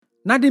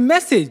Now the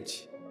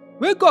message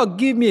wey God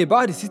give me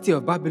about the city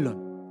of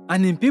Babylon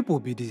and im people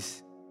be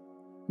this.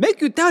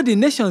 Make you tell the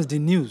nations the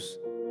news.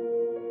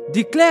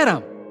 Declare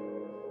am.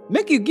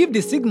 Make you give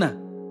the signal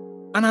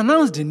and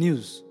announce the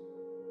news.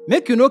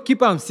 Make you no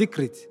keep am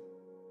secret.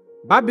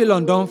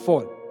 Babylon don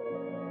fall.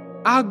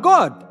 Our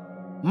God,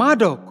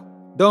 Marduk,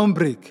 don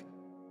break.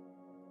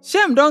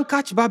 Shame don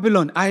catch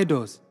Babylon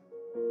idols.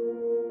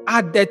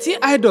 Our dirty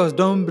idols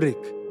don break.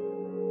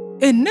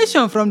 A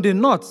nation from the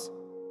north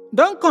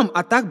don come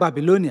attack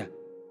Babylonia,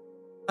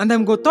 and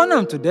dem go turn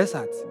am to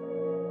desert.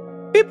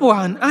 People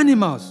and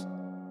animals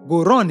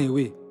go run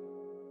away,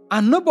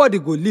 and nobody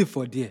go live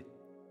for there.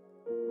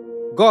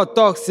 God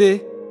talk say,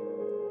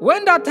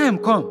 when that time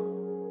come,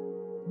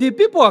 the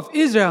people of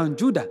Israel and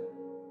Judah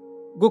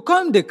go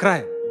come dey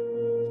cry.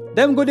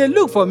 Dem go dey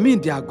look for me,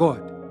 their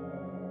God.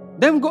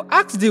 Dem go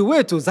ask the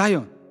way to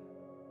Zion,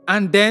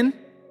 and then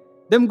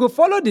dem go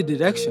follow the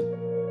direction.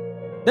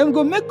 Dem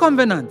go make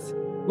covenant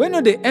wey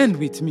no dey end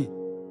with me,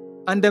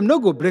 and dem no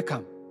go break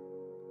am.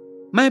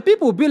 My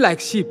people be like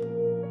sheep,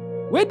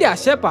 wey their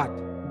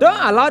shepherd don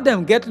allow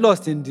dem get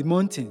lost in the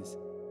mountains.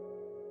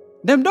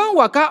 Dem don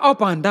waka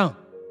up and down,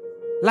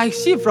 like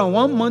sheep from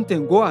one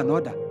mountain go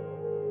another,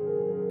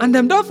 and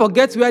dem don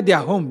forget where their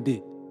home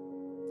dey.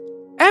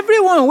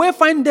 Everyone wey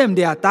find dem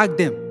dey attack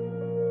dem.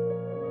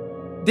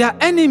 Their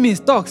enemies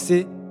talk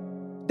say,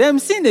 dem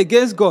sin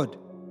against God,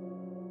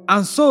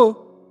 and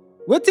so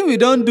wetin we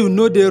don do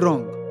no dey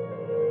wrong.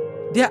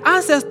 Their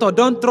ancestors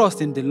don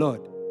trust in the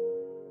Lord,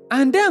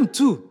 and dem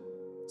too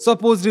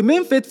suppose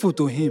remain faithful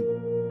to Him.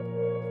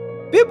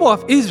 People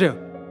of Israel,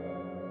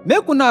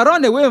 make una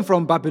run away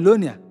from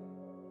Babylonia.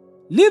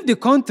 Leave the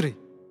country.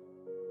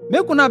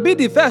 Make una be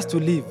the first to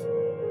leave.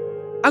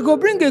 I go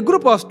bring a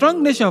group of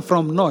strong nations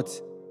from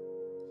north,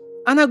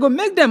 and I go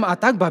make them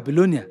attack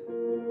Babylonia.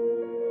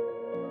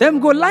 Dem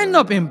go line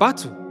up in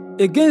battle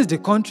against the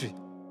country,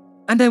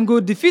 and dem go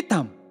defeat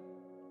am.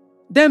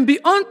 Dem be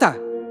hunter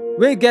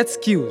wey get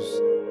skills.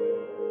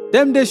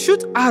 Dem dey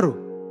shoot arrow,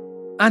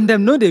 and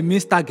dem no dey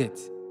miss target.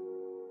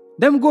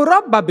 Dem go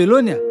rob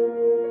Babylonia,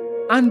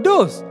 and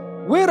those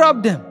wey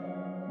rob dem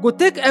go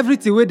take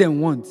everything wey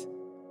dem want.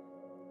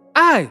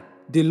 I,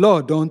 the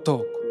Lord, don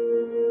talk.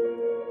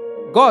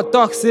 God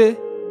talk say,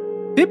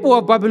 people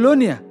of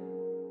Babylonia,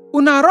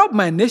 una rob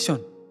my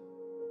nation.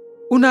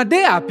 Una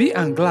dey happy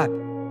and glad.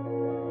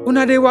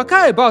 Una dey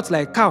waka about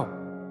like cow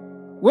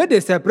wey dey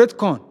separate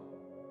corn,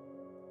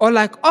 or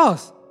like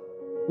us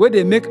wey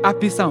dey make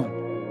happy sound.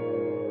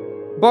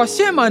 But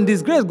shame and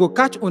disgrace go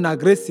catch una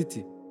great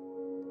city.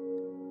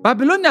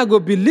 Babylonia go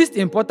be least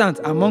important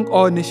among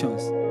all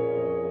nations.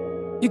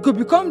 E go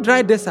become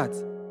dry desert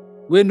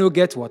wey no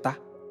get water.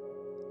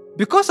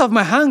 Because of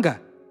my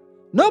anger,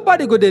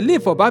 nobody go dey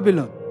live for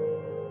Babylon.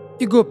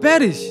 E go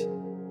perish,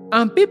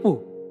 and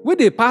people wey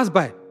dey pass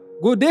by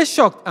go dey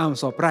shocked and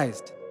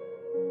surprised.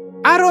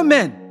 Arrow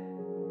men,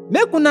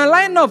 make una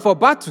line up for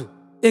battle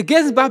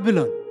against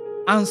Babylon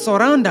and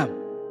surround am.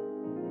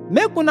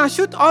 Make una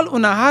shoot all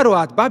una arrow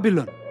at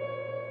Babylon,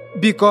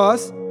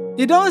 because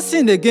e don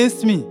sin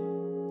against me,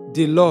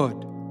 the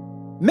Lord.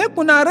 Make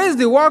una raise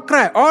the war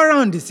cry all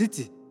around the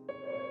city.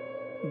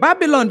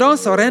 Babylon don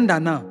surrender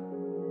now.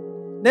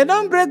 They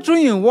don break through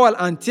im wall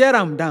and tear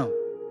am down.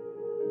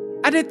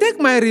 I dey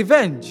take my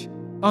revenge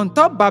on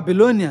top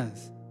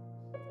Babylonians.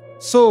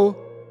 So,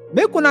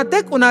 make una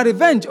take una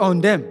revenge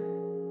on them,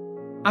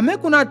 and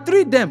make una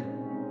treat them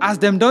as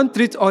dem don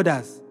treat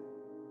others.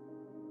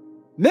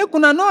 Make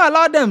una no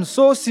allow them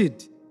sow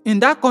seed in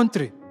that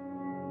country,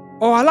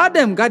 or allow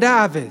them gather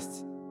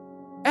harvest.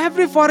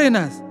 Every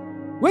foreigners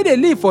wey dey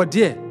live for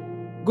there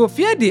go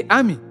fear the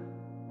army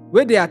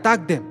wey dey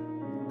attack them,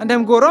 and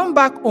dem go run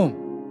back home.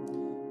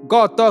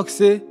 God talk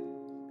say,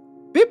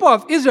 people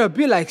of Israel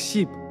be like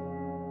sheep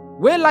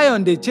wey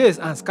lion dey chase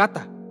and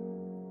scatter.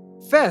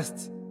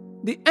 First,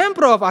 the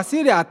emperor of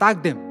Assyria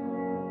attack them,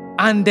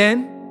 and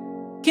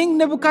then King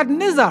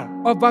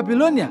Nebuchadnezzar of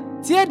Babylonia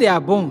tear their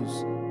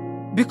bones.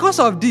 Because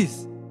of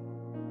this,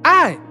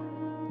 I,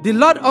 the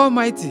Lord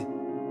Almighty,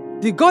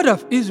 the God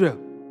of Israel,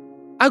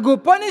 I go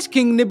punish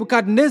King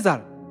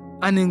Nebuchadnezzar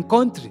and im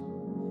country,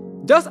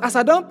 just as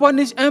I don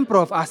punish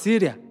emperor of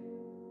Assyria.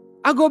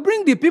 I go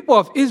bring the people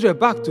of Israel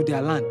back to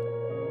their land.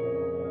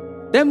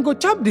 Dem go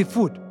chop the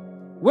food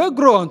wey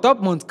grow on top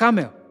Mount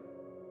Carmel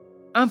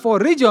and for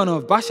region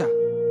of Bashan,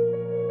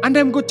 and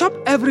dem go chop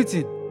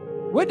everything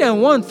wey dem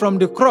want from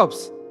the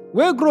crops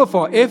wey grow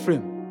for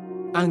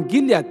Ephraim and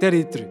Gilead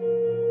territory.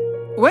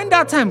 When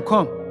that time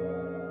come,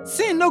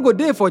 sin no go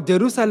dey for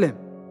Jerusalem,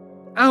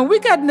 and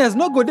wickedness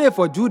no go dey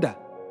for Judah,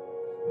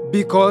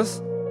 because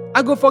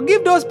I go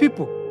forgive those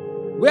people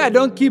wey I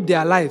don keep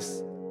their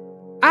lives.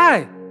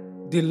 I,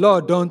 the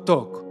Lord, don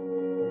talk.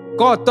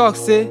 God talk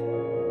say,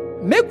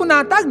 make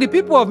una attack the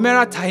people of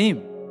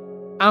Merathaim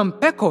and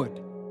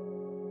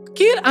Pekod,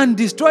 kill and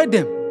destroy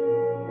them.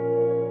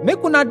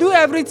 Make una do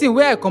everything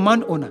wey I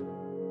command una.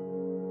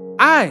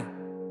 I,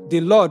 the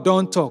Lord,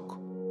 don talk.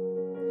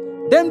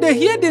 Dem dey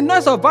hear the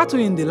noise of battle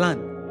in the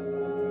land,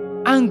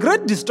 and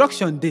great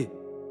destruction dey.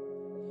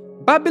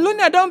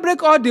 Babylonia don't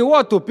break all the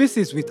world to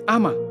pieces with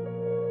armor.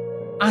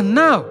 And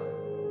now,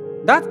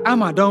 that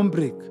armor don't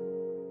break.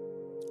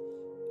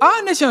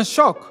 Our nation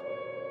shock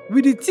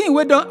with the thing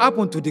wey don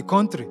happen to the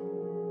country.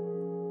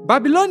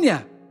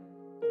 Babylonia,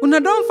 una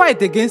don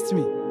fight against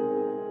me.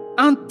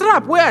 And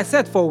trap wey I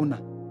set for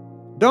una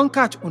don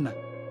catch una.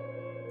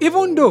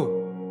 Even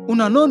though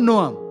una no know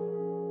am.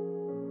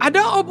 I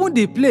don open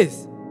the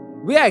place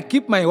where I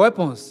keep my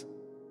weapons,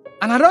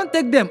 and I don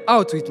take them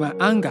out with my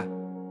anger.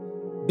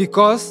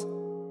 Because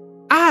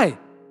I,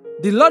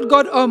 the Lord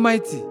God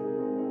Almighty,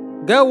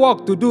 get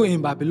work to do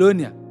in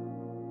Babylonia.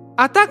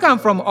 Attack am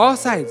from all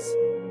sides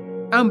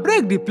and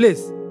break the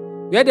place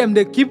where them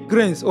dey keep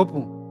grains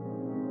open.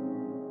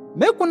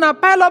 Make una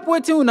pile up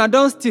wetin una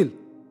don steal,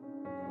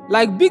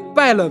 like big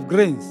pile of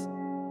grains.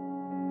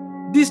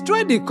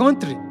 Destroy the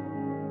country.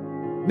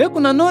 Make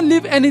una no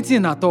leave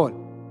anything at all.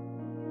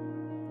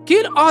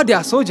 Kill all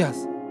their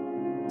soldiers.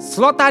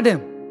 Slaughter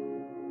them.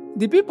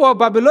 The people of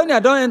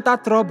Babylonia don enter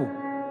trouble.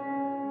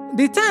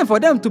 The time for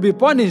them to be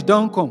punished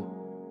don come.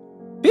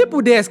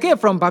 People dey escape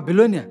from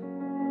Babylonia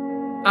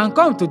and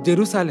come to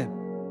Jerusalem.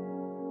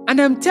 And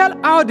them tell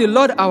how the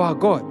Lord our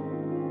God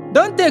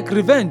don take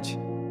revenge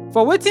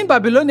for wetin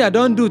Babylonia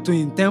don do to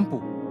him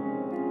temple.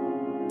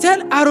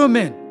 Tell arrow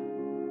men,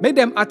 make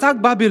them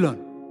attack Babylon.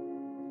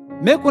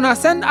 Make una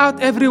send out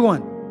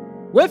everyone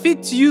wey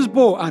fit use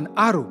bow and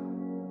arrow.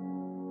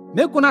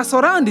 Make una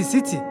surround the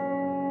city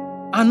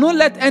and no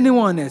let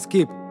anyone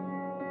escape.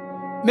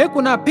 Make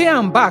una pay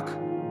am back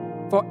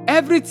for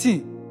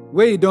everything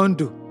wey he don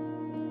do,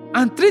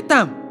 and treat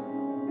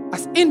am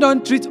as he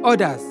don treat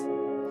others,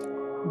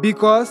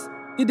 because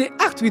he dey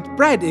act with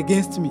pride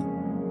against me,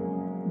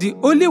 the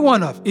only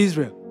one of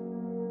Israel.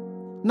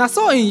 Na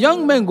so him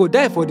young men go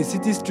die for the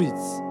city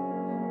streets,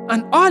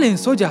 and all him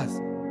soldiers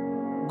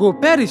go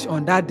perish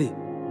on that day.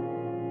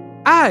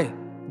 I,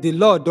 the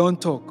Lord, don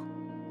talk.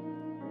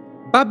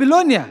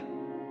 Babylonia,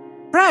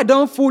 pride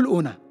don full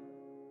una.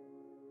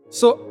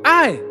 So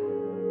I,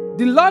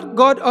 the Lord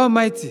God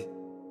Almighty,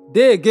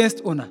 dey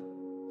against una.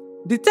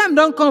 The time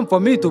don come for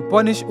me to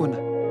punish una.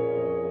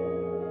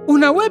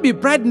 Una wey be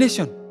pride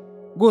nation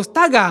go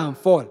stagger and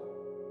fall,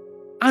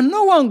 and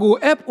no one go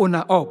help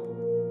una up.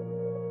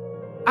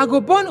 I go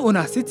burn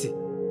una city,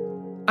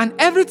 and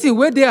everything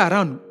wey dey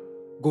around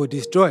go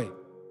destroy.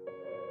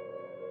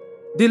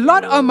 The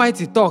Lord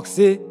Almighty talk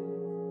say,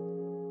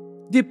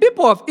 the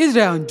people of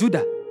Israel and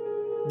Judah,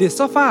 they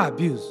suffer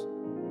abuse.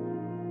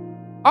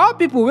 All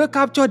people wey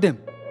capture them,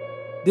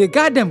 they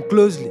guard them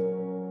closely,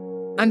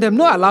 and them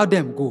no allow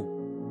them go.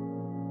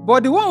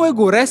 But the one wey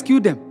go rescue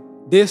them,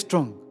 they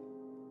strong.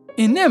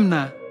 In name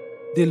na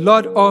the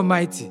Lord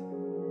Almighty.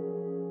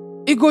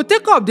 He go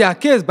take up their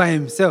case by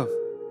himself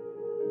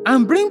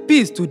and bring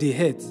peace to the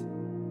heads.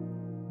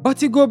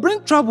 But he go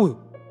bring trouble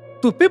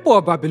to people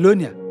of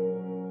Babylonia.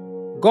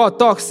 God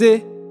talk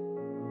say,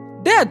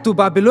 death to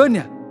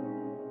Babylonia,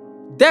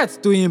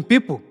 death to him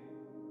people,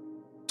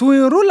 to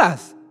him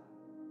rulers,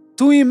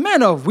 to him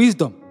men of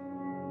wisdom,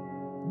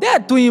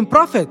 death to him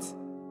prophets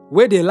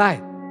wey dey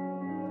lie,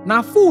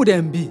 na fool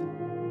dem be,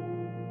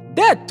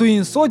 death to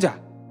him soldier,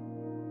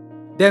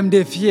 dem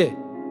dey fear,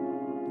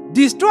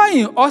 destroy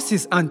him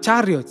horses and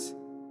chariots,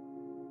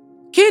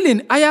 kill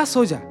him hired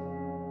soldier,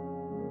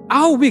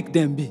 how weak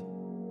dem be,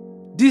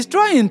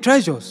 destroy him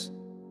treasures,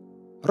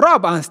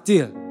 rob and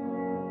steal,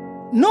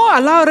 no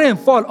allow rain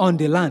fall on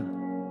the land,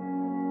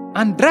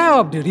 and dry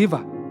up the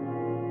river.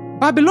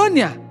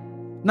 Babylonia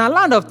na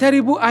land of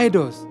terrible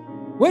idols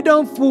wey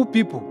don fool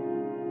people.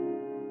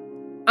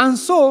 And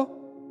so,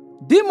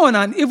 demon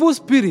and evil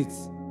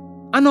spirits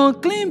and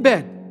unclean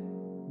bird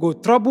go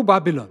trouble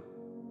Babylon.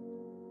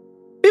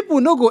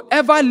 People no go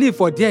ever live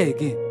for there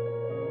again,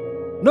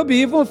 no be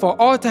even for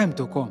all time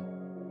to come.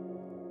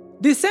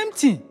 The same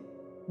thing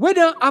wey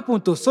don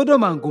happen to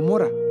Sodom and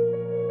Gomorrah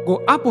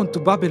go happen to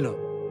Babylon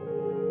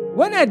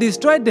when I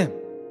destroy them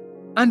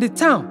and the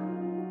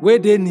town wey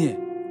dey near.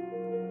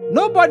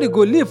 Nobody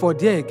go live for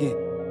there again.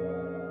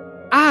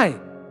 I,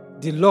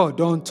 the Lord,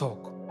 don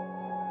talk.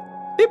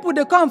 People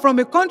dey come from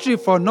a country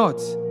for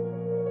north,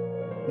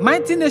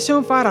 mighty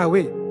nation far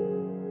away.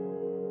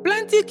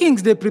 Plenty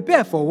kings dey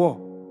prepare for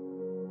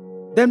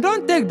war. Dem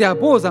don take their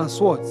bows and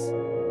swords.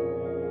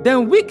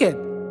 Dem wicked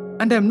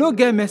and dem no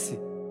get mercy.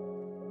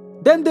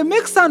 Dem dey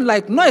make sound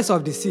like noise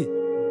of the sea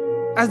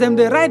as dem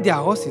dey ride their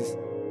horses.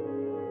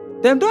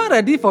 Dem don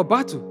ready for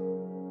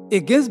battle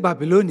against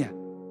Babylonia.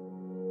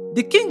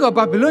 The king of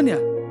Babylonia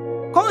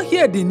come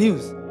hear the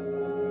news,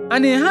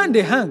 and him hand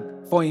dey hang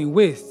for him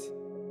waist.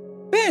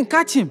 Pain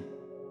catch him,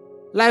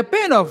 like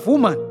pain of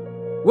woman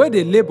wey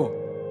dey labor.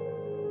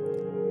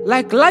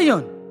 Like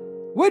lion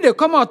wey dey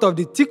come out of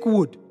the thick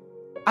wood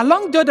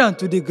along Jordan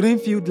to the green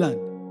field land.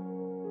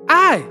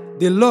 I,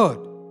 the Lord,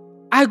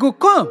 I go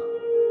come,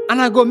 and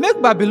I go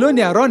make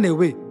Babylonia run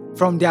away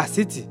from their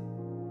city.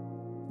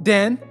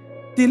 Then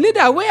the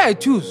leader wey I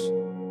choose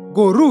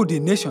go rule the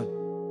nation.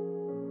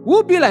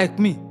 Who be like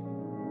me?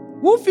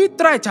 Who fit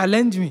try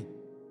challenge me?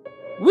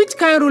 Which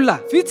kind ruler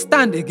fit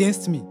stand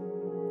against me?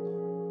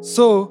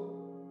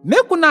 So,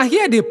 Make una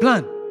hear the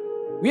plan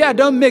wey I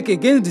don make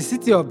against the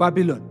city of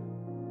Babylon,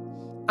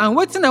 and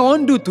wetin I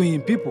wan do to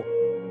im people.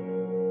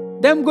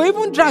 Dem go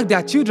even drag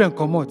their children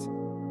comot,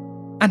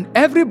 and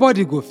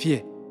everybody go fear.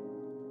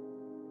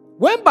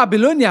 When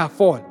Babylonia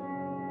fall,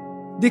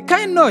 the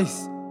kind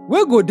noise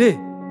wey go dey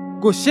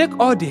go shake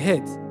all the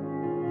heads,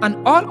 and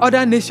all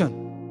other nations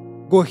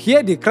go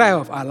hear the cry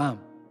of alarm.